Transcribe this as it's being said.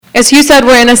As Hugh said,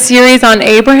 we're in a series on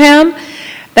Abraham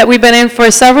that we've been in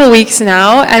for several weeks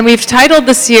now, and we've titled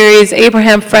the series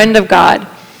Abraham, Friend of God,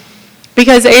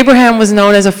 because Abraham was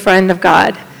known as a friend of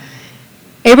God.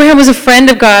 Abraham was a friend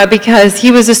of God because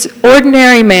he was this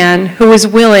ordinary man who was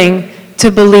willing to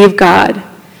believe God.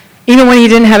 Even when he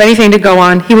didn't have anything to go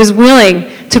on, he was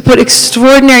willing to put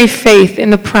extraordinary faith in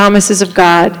the promises of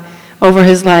God over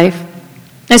his life.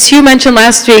 As Hugh mentioned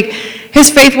last week, his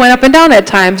faith went up and down at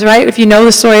times, right? If you know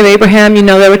the story of Abraham, you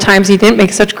know there were times he didn't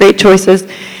make such great choices.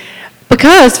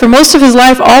 Because for most of his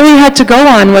life, all he had to go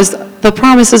on was the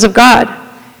promises of God.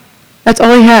 That's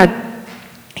all he had.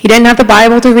 He didn't have the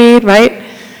Bible to read, right?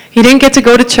 He didn't get to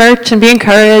go to church and be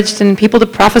encouraged and people to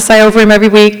prophesy over him every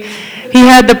week. He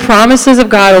had the promises of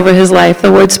God over his life,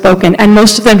 the word spoken, and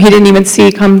most of them he didn't even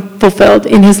see come fulfilled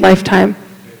in his lifetime.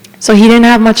 So he didn't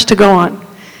have much to go on.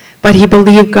 But he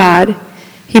believed God.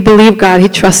 He believed God. He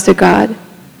trusted God.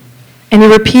 And he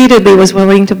repeatedly was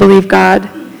willing to believe God.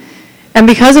 And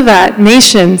because of that,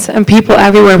 nations and people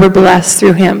everywhere were blessed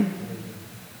through him.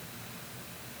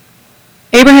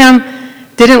 Abraham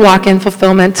didn't walk in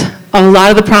fulfillment of a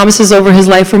lot of the promises over his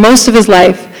life for most of his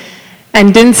life,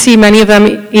 and didn't see many of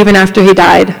them even after he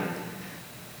died.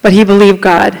 But he believed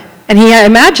God. And he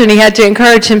had to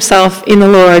encourage himself in the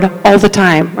Lord all the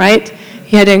time, right?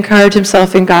 He had to encourage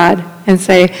himself in God and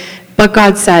say, but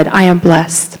God said, I am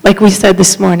blessed. Like we said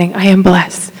this morning, I am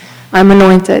blessed. I'm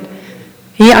anointed.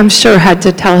 He, I'm sure, had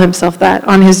to tell himself that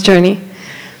on his journey.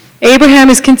 Abraham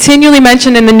is continually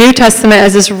mentioned in the New Testament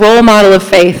as this role model of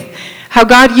faith, how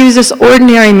God used this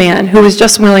ordinary man who was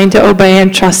just willing to obey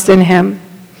and trust in him.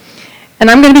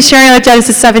 And I'm going to be sharing out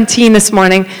Genesis 17 this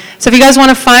morning. So if you guys want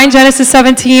to find Genesis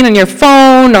 17 on your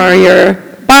phone or your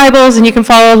Bibles and you can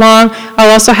follow along,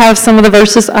 I'll also have some of the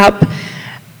verses up.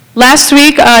 Last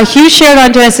week, Hugh shared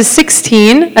on Genesis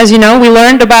 16. As you know, we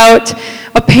learned about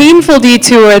a painful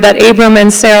detour that Abram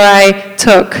and Sarai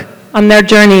took on their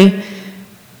journey,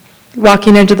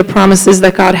 walking into the promises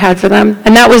that God had for them.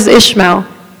 And that was Ishmael.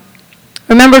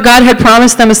 Remember, God had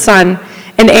promised them a son,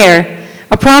 an heir,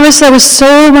 a promise that was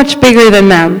so much bigger than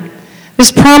them.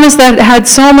 This promise that had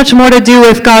so much more to do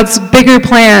with God's bigger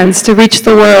plans to reach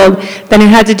the world than it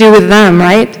had to do with them,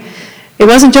 right? It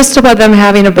wasn't just about them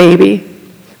having a baby,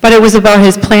 but it was about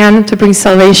his plan to bring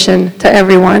salvation to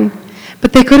everyone.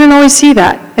 But they couldn't always see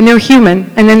that, and they're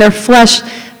human, and in their flesh,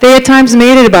 they at times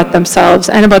made it about themselves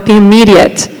and about the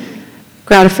immediate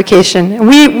gratification. And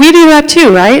we do that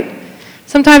too, right?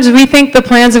 Sometimes we think the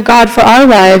plans of God for our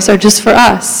lives are just for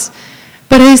us.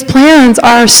 But his plans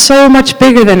are so much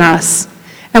bigger than us,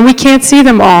 and we can't see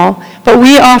them all, but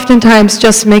we oftentimes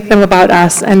just make them about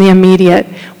us and the immediate,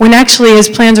 when actually his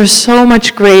plans are so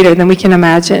much greater than we can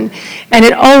imagine. And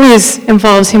it always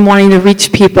involves him wanting to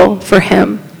reach people for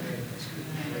him.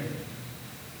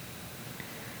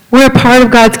 We're a part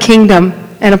of God's kingdom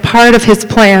and a part of his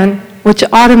plan, which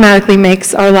automatically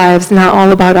makes our lives not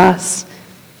all about us.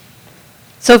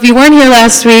 So if you weren't here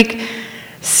last week,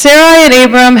 Sarai and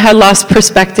Abram had lost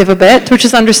perspective a bit, which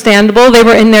is understandable. They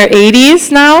were in their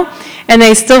 80s now, and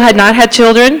they still had not had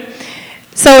children.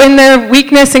 So in their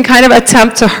weakness and kind of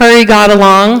attempt to hurry God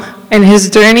along in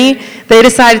his journey, they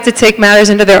decided to take matters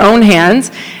into their own hands.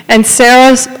 And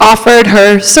Sarah offered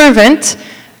her servant,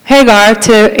 Hagar,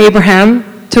 to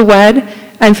Abraham to wed,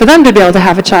 and for them to be able to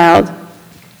have a child.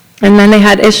 And then they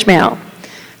had Ishmael.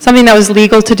 Something that was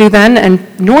legal to do then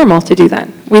and normal to do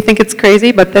then. We think it's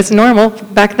crazy, but that's normal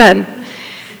back then.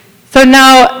 So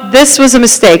now, this was a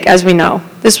mistake, as we know.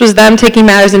 This was them taking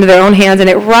matters into their own hands, and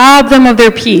it robbed them of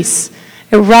their peace.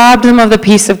 It robbed them of the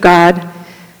peace of God,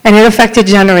 and it affected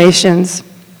generations.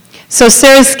 So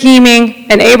Sarah's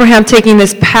scheming and Abraham taking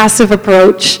this passive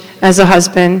approach as a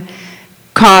husband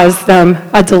caused them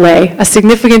a delay, a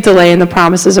significant delay in the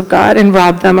promises of God, and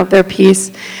robbed them of their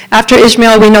peace. After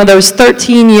Ishmael, we know there was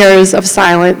 13 years of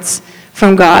silence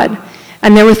from God,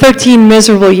 and there were 13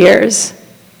 miserable years.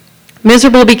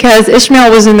 Miserable because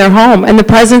Ishmael was in their home, and the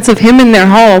presence of him in their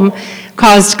home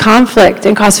caused conflict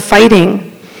and caused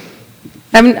fighting.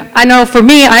 I know for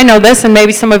me, I know this, and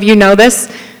maybe some of you know this.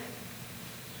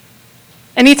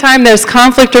 Anytime there's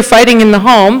conflict or fighting in the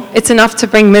home, it's enough to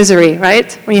bring misery,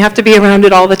 right? When you have to be around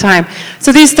it all the time.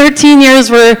 So these 13 years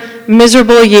were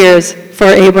miserable years for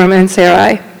Abram and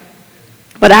Sarai.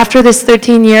 But after this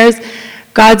 13 years,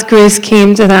 God's grace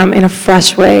came to them in a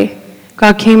fresh way.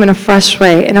 God came in a fresh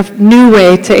way, in a new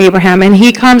way to Abraham, and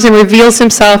he comes and reveals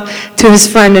himself to his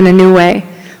friend in a new way.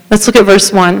 Let's look at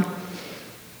verse 1.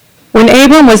 When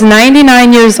Abram was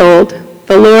 99 years old,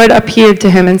 the Lord appeared to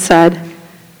him and said,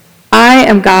 I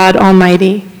am God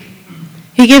Almighty.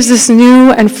 He gives this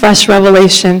new and fresh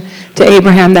revelation to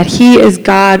Abraham that he is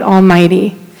God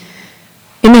Almighty.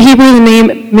 In the Hebrew, the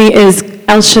name is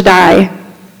El Shaddai,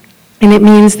 and it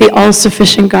means the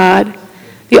all-sufficient God.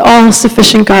 The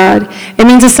all-sufficient God. It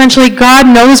means essentially God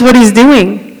knows what he's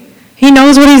doing. He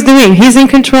knows what he's doing. He's in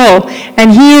control,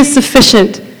 and he is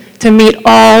sufficient to meet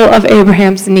all of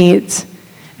Abraham's needs.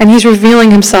 And he's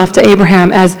revealing himself to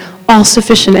Abraham as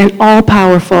all-sufficient and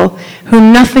all-powerful,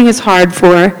 whom nothing is hard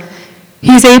for.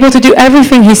 He's able to do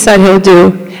everything he said he'll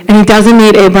do, and he doesn't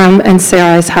need Abram and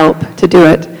Sarai's help to do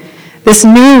it. This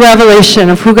new revelation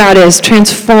of who God is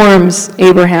transforms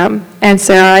Abraham and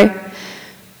Sarai.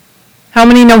 How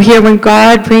many know here when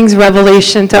God brings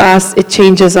revelation to us, it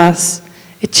changes us.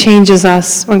 It changes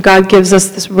us when God gives us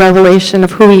this revelation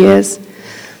of who he is.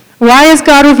 Why is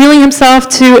God revealing himself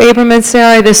to Abram and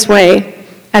Sarai this way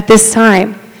at this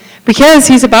time? Because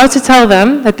he's about to tell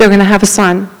them that they're going to have a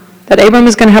son, that Abram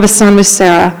is going to have a son with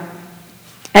Sarah.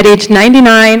 At age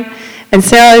 99, and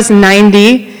Sarah is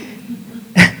 90,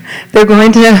 they're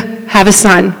going to have a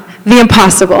son. The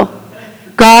impossible.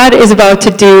 God is about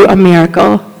to do a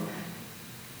miracle.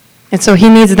 And so he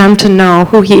needs them to know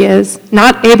who he is.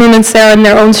 Not Abram and Sarah in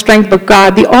their own strength, but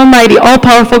God, the almighty,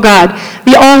 all-powerful God,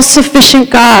 the all-sufficient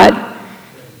God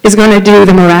is going to do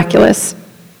the miraculous.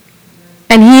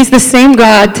 And he's the same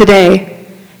God today.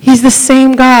 He's the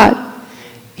same God.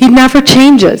 He never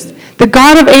changes. The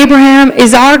God of Abraham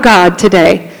is our God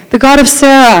today. The God of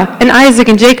Sarah and Isaac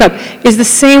and Jacob is the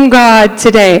same God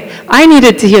today. I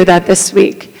needed to hear that this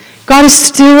week. God is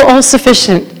still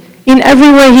all-sufficient. In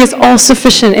every way, he is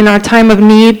all-sufficient in our time of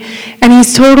need, and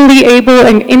he's totally able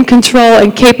and in control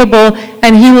and capable,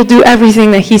 and he will do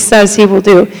everything that he says he will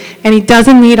do. And he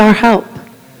doesn't need our help.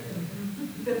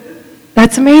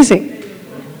 That's amazing.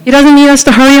 He doesn't need us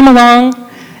to hurry him along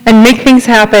and make things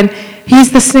happen.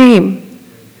 He's the same.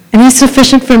 And he's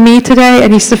sufficient for me today,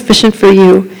 and he's sufficient for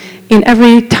you in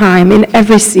every time, in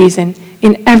every season,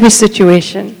 in every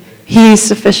situation. He's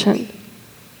sufficient.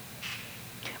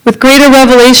 With greater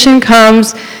revelation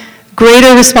comes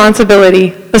greater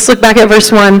responsibility. Let's look back at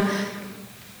verse 1.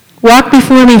 Walk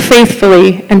before me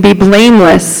faithfully and be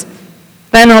blameless.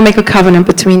 Then I'll make a covenant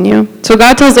between you. So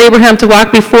God tells Abraham to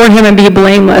walk before him and be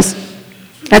blameless.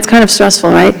 That's kind of stressful,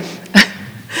 right?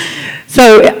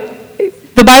 So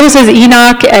the Bible says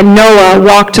Enoch and Noah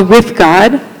walked with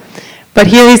God, but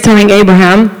here he's telling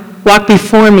Abraham, walk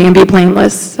before me and be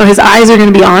blameless. So his eyes are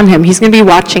going to be on him. He's going to be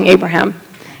watching Abraham.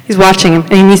 He's watching him,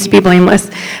 and he needs to be blameless.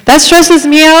 That stresses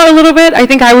me out a little bit. I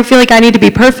think I would feel like I need to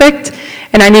be perfect,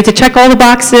 and I need to check all the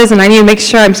boxes, and I need to make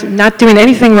sure I'm not doing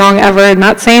anything wrong ever,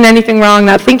 not saying anything wrong,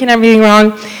 not thinking anything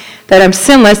wrong, that I'm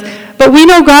sinless. But we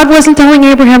know God wasn't telling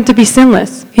Abraham to be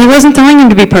sinless. He wasn't telling him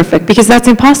to be perfect, because that's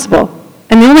impossible.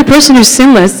 And the only person who's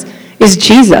sinless is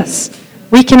Jesus.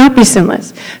 We cannot be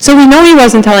sinless. So we know he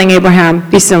wasn't telling Abraham,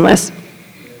 be sinless.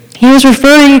 He was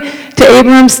referring to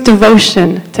Abraham's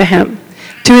devotion to him,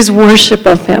 to his worship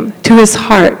of him, to his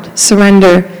heart,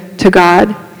 surrender to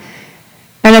God.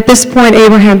 And at this point,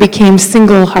 Abraham became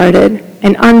single-hearted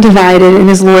and undivided in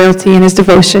his loyalty and his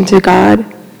devotion to God.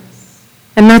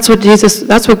 And that's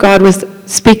what God was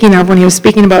speaking of when he was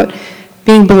speaking about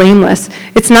being blameless.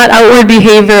 It's not outward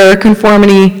behavior or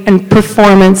conformity and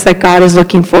performance that God is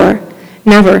looking for.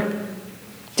 Never.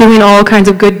 Doing all kinds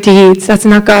of good deeds. That's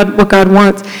not what God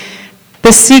wants.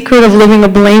 The secret of living a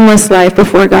blameless life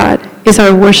before God is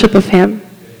our worship of him.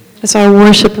 It's our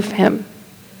worship of him.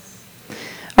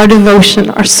 Our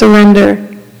devotion, our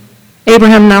surrender.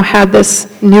 Abraham now had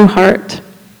this new heart.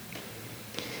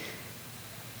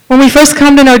 When we first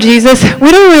come to know Jesus,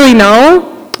 we don't really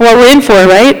know what we're in for,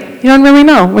 right? You don't really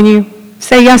know. When you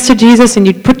say yes to Jesus and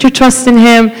you put your trust in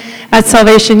him at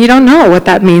salvation, you don't know what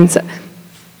that means.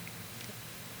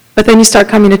 But then you start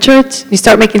coming to church, you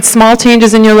start making small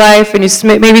changes in your life, and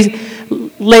you maybe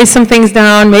lay some things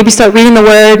down, maybe start reading the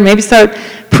Word, maybe start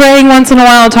praying once in a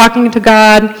while, talking to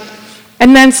God.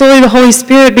 And then slowly the Holy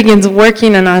Spirit begins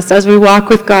working in us as we walk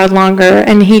with God longer,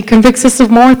 and he convicts us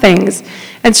of more things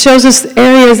and shows us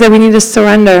areas that we need to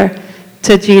surrender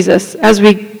to Jesus. As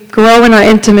we grow in our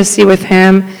intimacy with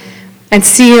him and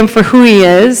see him for who he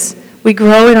is, we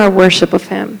grow in our worship of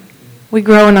him. We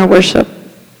grow in our worship.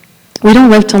 We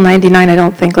don't live till 99, I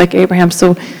don't think, like Abraham,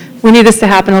 so we need this to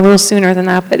happen a little sooner than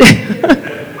that. But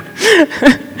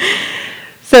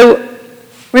so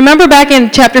remember back in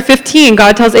chapter 15,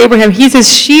 God tells Abraham he's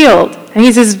his shield, and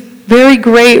he's his very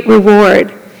great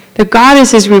reward. That God is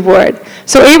his reward.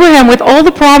 So Abraham, with all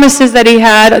the promises that he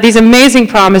had, these amazing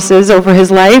promises over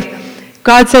his life,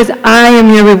 God says, I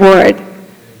am your reward.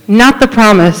 Not the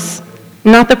promise.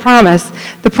 Not the promise.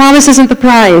 The promise isn't the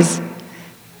prize.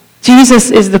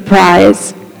 Jesus is the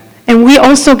prize. And we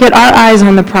also get our eyes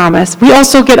on the promise. We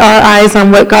also get our eyes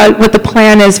on what the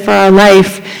plan is for our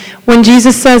life. When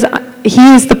Jesus says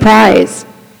he is the prize,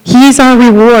 he's our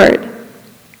reward.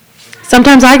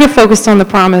 Sometimes I get focused on the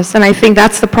promise, and I think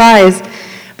that's the prize.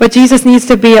 But Jesus needs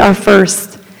to be our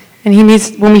first. And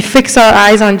when we fix our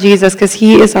eyes on Jesus, because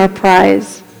he is our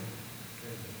prize.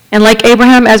 And like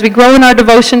Abraham, as we grow in our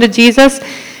devotion to Jesus,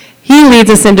 he leads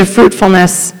us into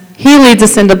fruitfulness. He leads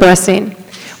us into blessing.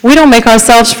 We don't make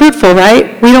ourselves fruitful,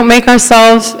 right? We don't make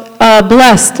ourselves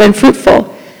blessed and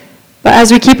fruitful. But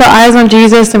as we keep our eyes on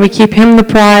Jesus and we keep him the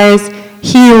prize,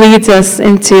 he leads us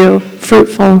into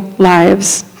fruitful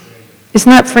lives. Isn't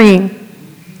that freeing?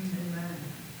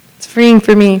 It's freeing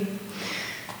for me.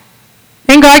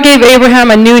 And God gave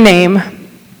Abraham a new name.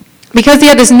 Because he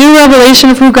had this new revelation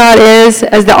of who God is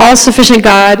as the all-sufficient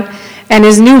God, and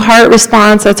his new heart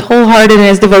response that's wholehearted in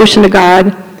his devotion to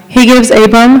God, he gives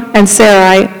Abram and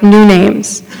Sarai new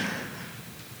names.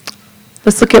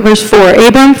 Let's look at verse 4.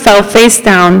 Abram fell face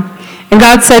down, and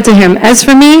God said to him, "As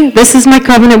for me, this is my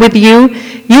covenant with you.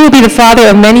 You will be the father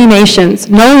of many nations.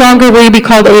 No longer will you be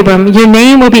called Abram. Your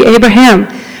name will be Abraham,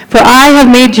 for I have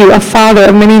made you a father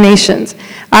of many nations.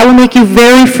 I will make you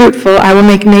very fruitful. I will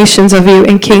make nations of you,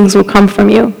 and kings will come from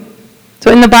you."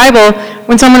 So in the Bible,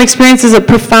 when someone experiences a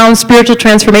profound spiritual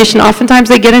transformation, oftentimes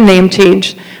they get a name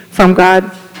change from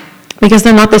God, because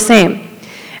they're not the same.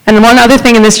 And one other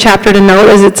thing in this chapter to note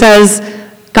is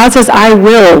God says, "I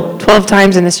will," 12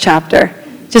 times in this chapter,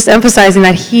 just emphasizing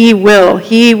that he will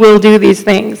do these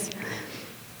things.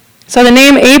 So the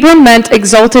name Abram meant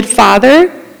exalted father,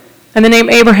 and the name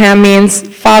Abraham means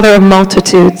father of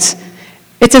multitudes.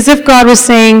 It's as if God was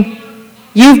saying,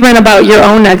 you've been about your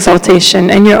own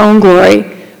exaltation and your own glory,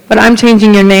 but I'm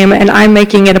changing your name and I'm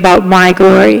making it about my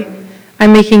glory.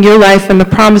 I'm making your life and the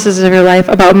promises of your life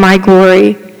about my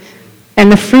glory.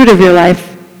 And the fruit of your life,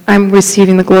 I'm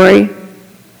receiving the glory.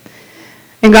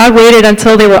 And God waited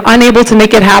until they were unable to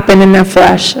make it happen in their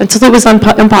flesh, until it was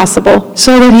impossible,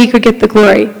 so that he could get the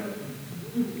glory.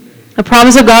 The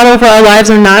promise of God over our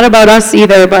lives are not about us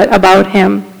either, but about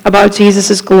him, about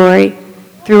Jesus' glory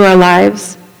through our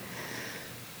lives.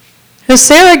 So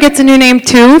Sarah gets a new name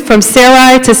too, from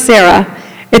Sarai to Sarah.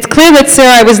 It's clear that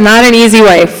Sarai was not an easy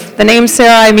wife. The name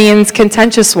Sarai means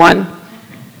contentious one.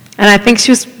 And I think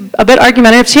she was a bit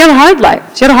argumentative. She had a hard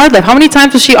life. How many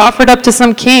times was she offered up to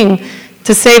some king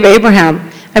to save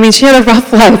Abraham? I mean, she had a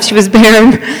rough life. She was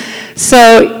barren.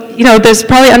 So, there's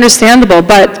probably understandable,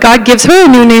 but God gives her a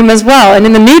new name as well. And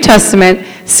in the New Testament,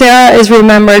 Sarah is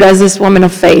remembered as this woman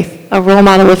of faith, a role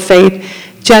model of faith,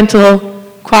 gentle,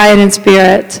 quiet in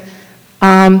spirit.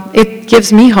 It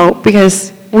gives me hope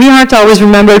because we aren't always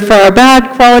remembered for our bad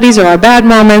qualities or our bad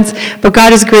moments, but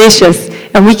God is gracious,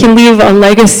 and we can leave a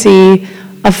legacy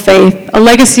of faith, a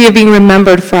legacy of being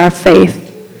remembered for our faith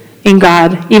in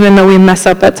God, even though we mess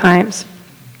up at times,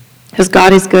 because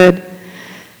God is good.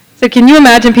 So can you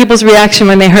imagine people's reaction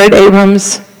when they heard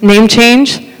Abram's name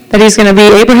change? That he's going to be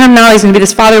Abraham now, he's going to be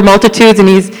this father of multitudes, and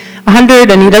he's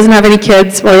 100, and he doesn't have any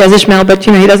kids. Well, he has Ishmael, but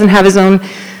he doesn't have his own.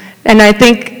 And I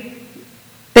think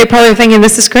they're probably thinking,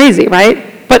 this is crazy, right?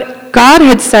 But God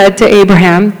had said to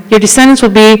Abraham, your descendants will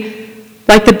be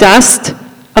like the dust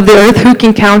of the earth, who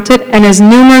can count it, and as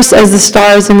numerous as the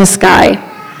stars in the sky.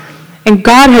 And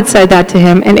God had said that to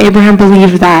him, and Abraham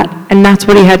believed that, and that's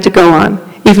what he had to go on,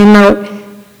 even though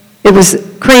it was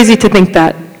crazy to think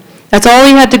that. That's all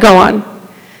he had to go on.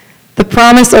 The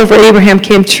promise over Abraham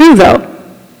came true, though.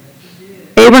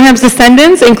 Abraham's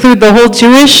descendants include the whole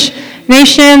Jewish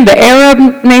nation, the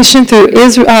Arab nation through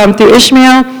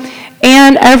Ishmael,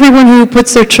 and everyone who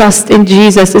puts their trust in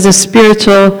Jesus is a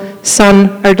spiritual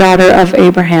son or daughter of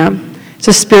Abraham. It's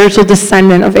a spiritual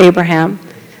descendant of Abraham.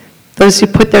 Those who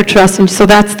put their trust in, so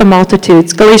that's the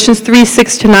multitudes. Galatians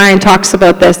 3:6-9 talks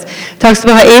about this. Talks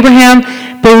about how Abraham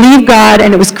believed God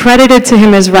and it was credited to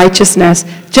him as righteousness.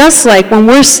 Just like when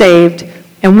we're saved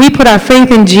and we put our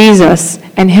faith in Jesus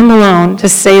and him alone to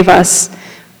save us,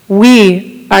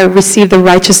 we receive the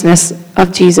righteousness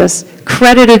of Jesus,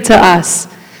 credited to us.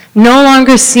 No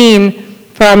longer seen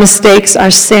for our mistakes, our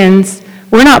sins.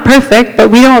 We're not perfect, but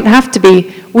we don't have to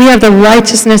be. We have the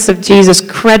righteousness of Jesus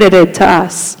credited to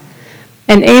us.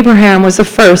 And Abraham was the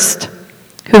first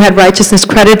who had righteousness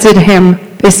credited to him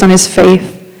based on his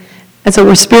faith. And so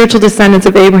we're spiritual descendants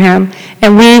of Abraham.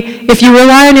 And if you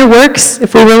rely on your works,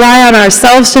 if we rely on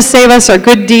ourselves to save us, our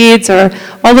good deeds, or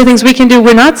all the things we can do,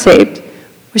 we're not saved.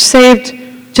 We're saved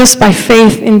just by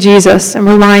faith in Jesus and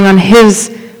relying on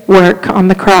his work on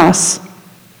the cross.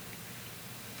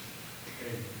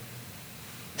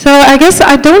 So I guess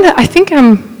I think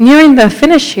I'm nearing the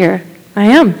finish here. I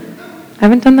am. I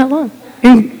haven't done that long. I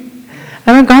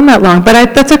haven't gone that long,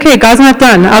 but that's okay. God's not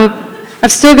done.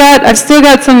 I've still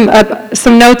got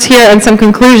some notes here and some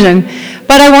conclusion.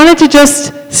 But I wanted to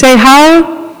just say,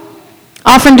 how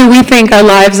often do we think our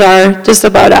lives are just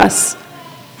about us?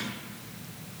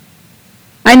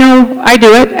 I know I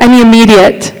do it, and the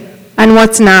immediate, and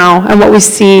what's now, and what we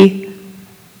see,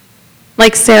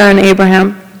 like Sarah and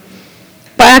Abraham.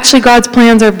 But actually, God's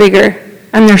plans are bigger,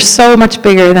 and they're so much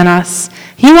bigger than us.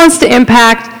 He wants to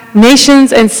impact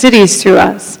nations and cities through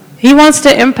us. He wants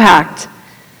to impact.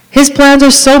 His plans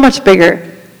are so much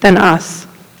bigger than us.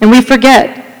 And we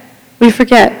forget. We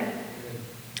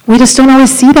just don't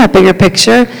always see that bigger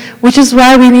picture, which is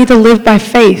why we need to live by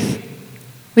faith.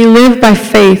 We live by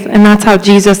faith, and that's how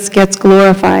Jesus gets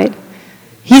glorified.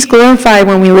 He's glorified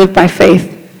when we live by faith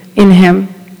in him.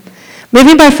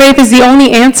 Living by faith is the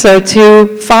only answer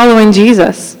to following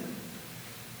Jesus.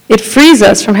 It frees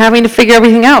us from having to figure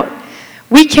everything out.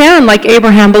 We can, like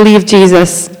Abraham, believe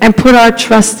Jesus and put our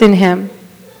trust in him.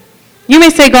 You may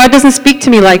say, God doesn't speak to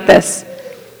me like this.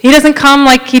 He doesn't come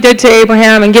like he did to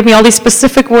Abraham and give me all these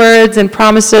specific words and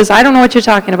promises. I don't know what you're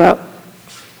talking about.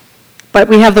 But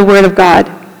we have the Word of God.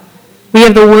 We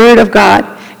have the Word of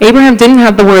God. Abraham didn't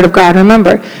have the Word of God,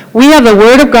 remember. We have the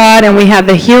Word of God, and we have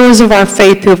the heroes of our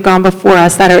faith who have gone before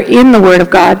us that are in the Word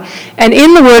of God. And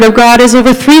in the Word of God is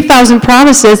over 3,000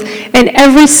 promises, and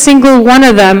every single one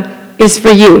of them is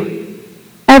for you.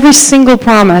 Every single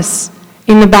promise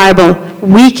in the Bible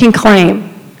we can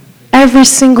claim. Every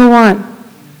single one.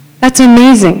 That's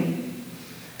amazing.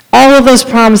 All of those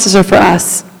promises are for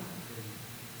us.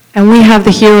 And we have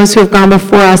the heroes who have gone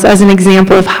before us as an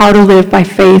example of how to live by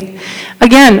faith.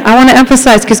 Again, I want to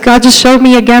emphasize, because God just showed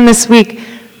me again this week,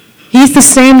 he's the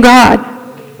same God.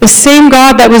 The same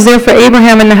God that was there for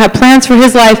Abraham and that had plans for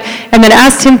his life and that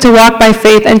asked him to walk by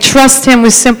faith and trust him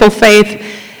with simple faith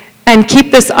and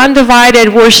keep this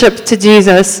undivided worship to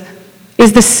Jesus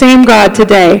is the same God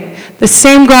today. The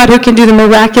same God who can do the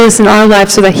miraculous in our life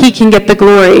so that he can get the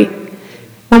glory.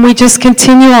 When we just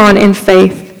continue on in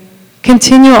faith.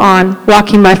 Continue on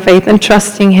walking by faith and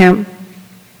trusting him.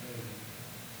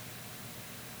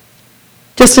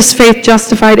 Just as faith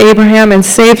justified Abraham and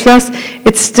saved us,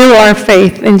 it's still our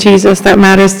faith in Jesus that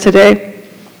matters today.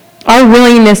 Our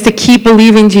willingness to keep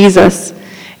believing Jesus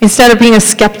instead of being a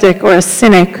skeptic or a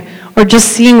cynic or just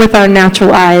seeing with our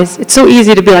natural eyes. It's so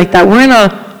easy to be like that. We're in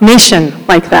a nation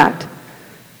like that.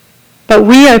 But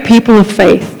we are people of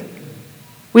faith.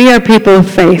 We are people of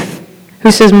faith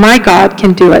who says, my God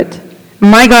can do it.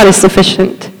 My God is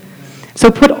sufficient. So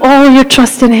put all your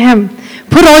trust in him.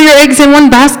 Put all your eggs in one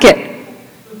basket.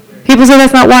 People say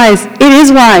that's not wise. It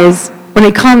is wise when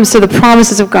it comes to the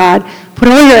promises of God. Put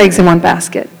all your eggs in one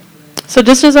basket. So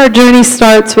just as our journey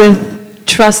starts with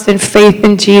trust and faith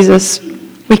in Jesus,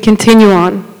 we continue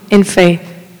on in faith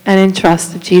and in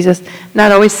trust of Jesus.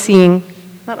 Not always feeling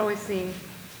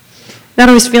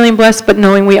blessed, but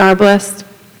knowing we are blessed.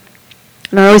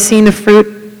 Not always seeing the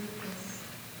fruit,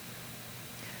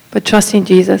 but trusting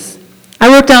Jesus.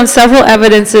 I wrote down several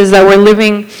evidences that we're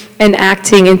living and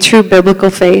acting in true biblical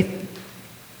faith.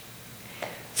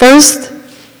 First,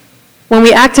 when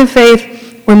we act in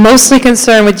faith, we're mostly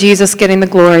concerned with Jesus getting the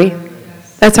glory.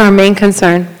 That's our main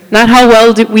concern. Not how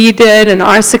well we did and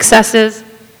our successes,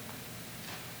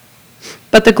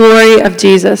 but the glory of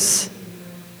Jesus.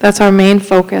 That's our main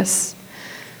focus.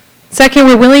 Second,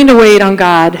 we're willing to wait on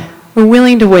God. We're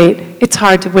willing to wait. It's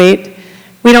hard to wait.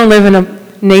 We don't live in a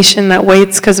nation that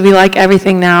waits because we like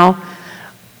everything now.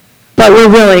 But we're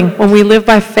willing. When we live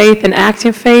by faith and act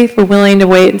in faith, we're willing to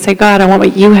wait and say, God, I want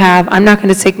what you have. I'm not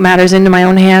going to take matters into my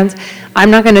own hands. I'm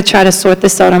not going to try to sort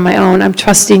this out on my own. I'm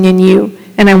trusting in you,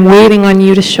 and I'm waiting on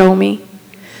you to show me.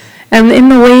 And in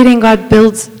the waiting, God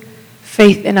builds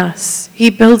faith in us.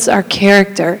 He builds our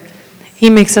character.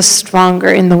 He makes us stronger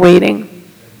in the waiting.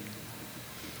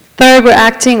 Third, we're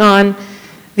acting on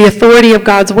the authority of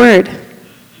God's word.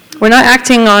 We're not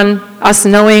acting on us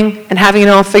knowing and having it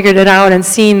all figured it out and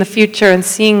seeing the future and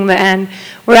seeing the end.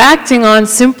 We're acting on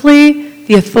simply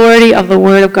the authority of the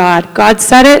Word of God. God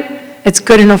said it, it's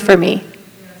good enough for me.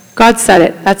 God said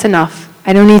it, that's enough.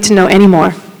 I don't need to know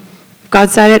anymore.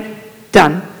 God said it,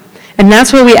 done. And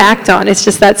that's what we act on. It's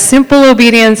just that simple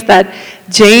obedience that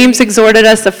James exhorted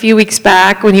us a few weeks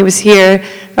back when he was here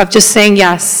of just saying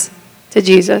yes to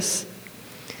Jesus.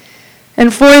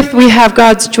 And fourth, we have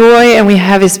God's joy and we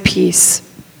have his peace.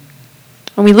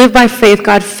 When we live by faith,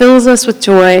 God fills us with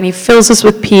joy and he fills us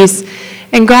with peace.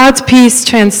 And God's peace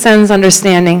transcends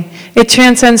understanding. It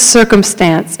transcends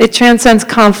circumstance. It transcends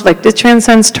conflict. It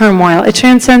transcends turmoil. It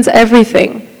transcends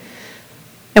everything.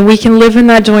 And we can live in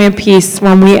that joy and peace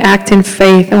when we act in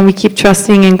faith and we keep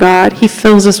trusting in God. He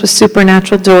fills us with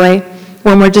supernatural joy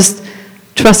when we're just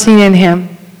trusting in him.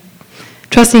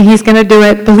 Trusting he's going to do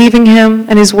it, believing him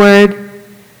and his word,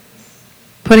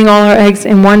 putting all our eggs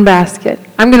in one basket.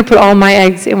 I'm going to put all my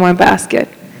eggs in one basket.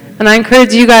 And I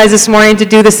encourage you guys this morning to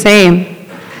do the same.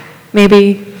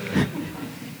 Maybe.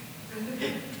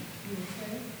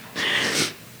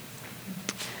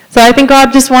 So I think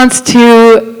God just wants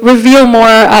to reveal more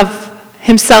of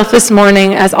himself this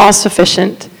morning as all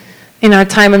sufficient in our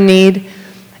time of need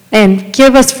and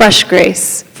give us fresh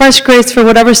grace for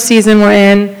whatever season we're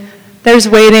in. There's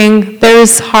waiting,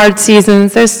 there's hard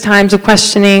seasons, there's times of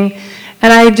questioning.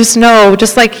 And I just know,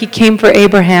 just like he came for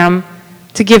Abraham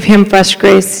to give him fresh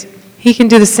grace, he can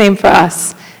do the same for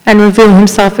us and reveal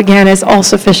himself again as all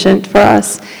sufficient for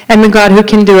us. And the God who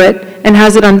can do it and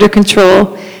has it under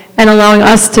control, and allowing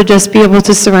us to just be able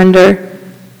to surrender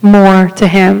more to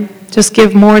him. Just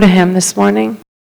give more to him this morning.